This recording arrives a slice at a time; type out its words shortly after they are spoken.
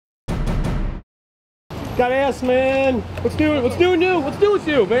Gotta ask, man. What's new with you, man? What's going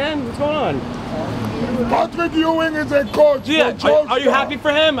on? Patrick Ewing is a coach. Yeah, are you happy for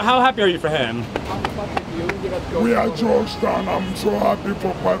him? How happy are you for him? We are Georgetown. I'm so happy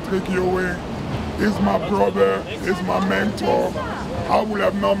for Patrick Ewing. He's my brother, he's my mentor. I would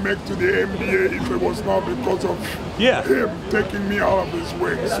have not made to the NBA if it was not because of him taking me out of his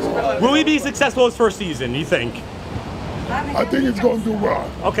way. So, will he be successful his first season, you think? I think he's going to do well.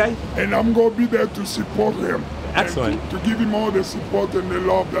 Okay. And I'm going to be there to support him. Excellent. To give him all the support and the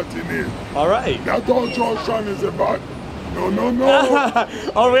love that he needs. All right. That's all Georgetown is about. No.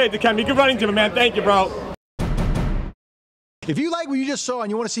 All right, Dikembe, good running to him, man. Thank you, bro. If you like what you just saw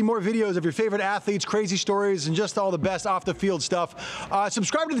and you want to see more videos of your favorite athletes, crazy stories, and just all the best off-the-field stuff,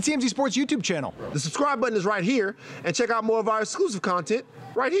 subscribe to the TMZ Sports YouTube channel. The subscribe button is right here, and check out more of our exclusive content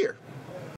right here.